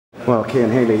Well,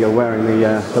 Cian Healy, you're wearing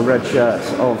the red shirt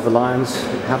of the Lions.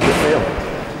 How does it feel?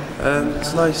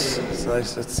 It's nice. It's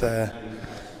nice. It's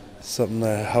something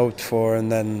I hoped for and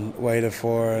then waited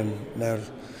for, and now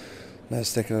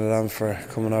sticking it on for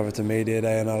coming over to media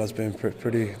day and all has been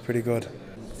pretty good.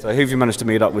 So, who have you managed to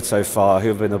meet up with so far? Who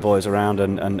have been the boys around,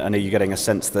 and are you getting a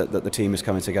sense that the team is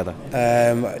coming together?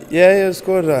 Yeah, it was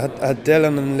good. I had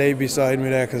Dylan and Lee beside me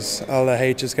there because all the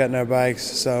H's getting our bags.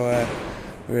 So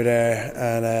we were there,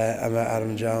 and I met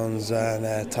Adam Jones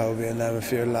and Toby and them, a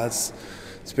few lads.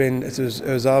 It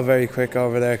was all very quick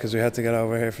over there because we had to get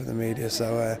over here for the media.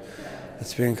 So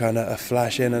it's been kind of a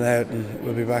flash in and out, and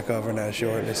we'll be back over now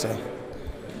shortly. So.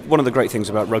 One of the great things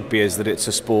about rugby is that it's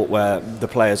a sport where the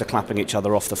players are clapping each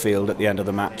other off the field at the end of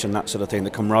the match and that sort of thing. The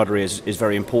camaraderie is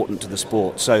very important to the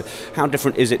sport. So how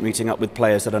different is it meeting up with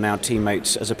players that are now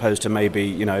teammates as opposed to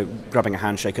maybe, grabbing a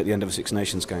handshake at the end of a Six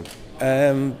Nations game?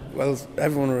 Well,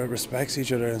 everyone respects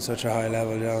each other in such a high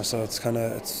level, so it's kind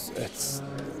of it's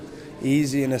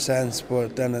easy in a sense,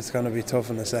 but then it's going to be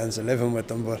tough in a sense of living with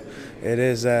them. But it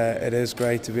is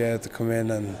great to be able to come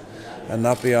in and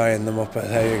not be eyeing them up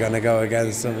at how you're going to go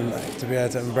against them, and to be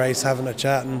able to embrace having a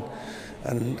chat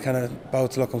and kind of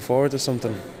both looking forward to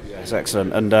something. Yes,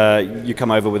 excellent. And you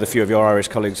come over with a few of your Irish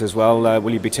colleagues as well.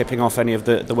 Will you be tipping off any of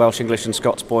the Welsh, English and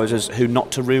Scots boys as who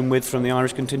not to room with from the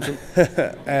Irish contingent?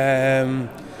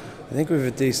 I think we've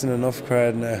a decent enough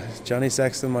crowd now. Johnny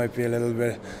Sexton might be a little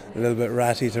bit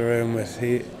ratty to room with.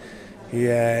 He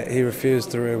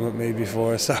refused to room with me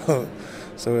before, so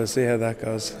we'll see how that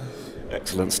goes.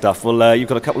 Excellent stuff. Well, you've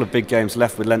got a couple of big games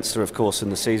left with Leinster, of course, in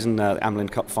the season, the Amlin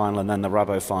Cup final and then the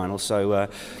Rabo final. So I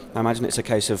imagine it's a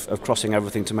case of crossing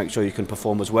everything to make sure you can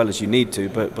perform as well as you need to,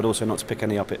 but also not to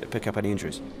pick up any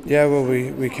injuries. Yeah, well,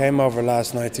 we came over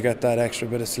last night to get that extra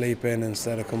bit of sleep in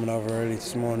instead of coming over early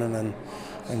this morning, and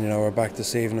we're back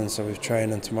this evening, so we've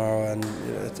training tomorrow, and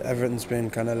everything's been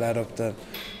kind of led up that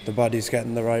the body's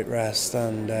getting the right rest,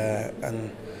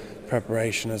 and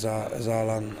preparation is all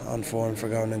on form for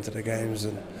going into the games.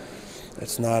 And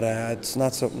it's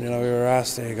not something, we were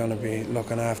asked, are you going to be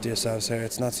looking after yourselves here?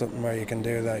 It's not something where you can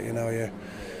do that.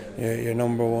 Your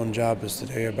number one job is to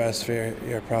do your best for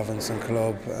your province and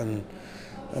club,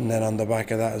 and then on the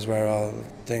back of that is where all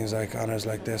things like honours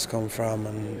like this come from,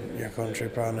 and your country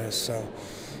promise.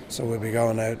 So we'll be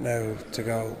going out now to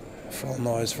go full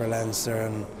noise for Leinster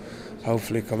and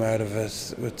hopefully come out of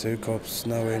it with 2 cups,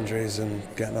 no injuries, and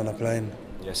getting on a plane.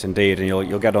 Yes, indeed, and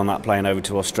you'll get on that plane over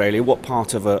to Australia. What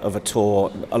part of a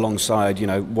tour, alongside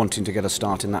wanting to get a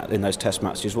start in those Test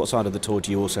matches, what side of the tour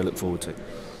do you also look forward to?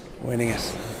 Winning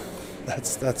it.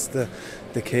 That's the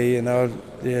key.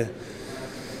 Yeah.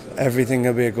 Everything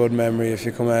will be a good memory if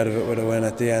you come out of it with a win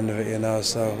at the end of it.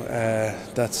 So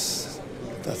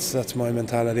that's my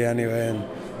mentality anyway, and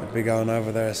I'd be going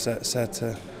over there set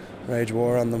to rage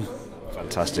war on them.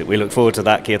 Fantastic. We look forward to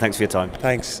that, Cian. Thanks for your time.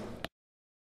 Thanks.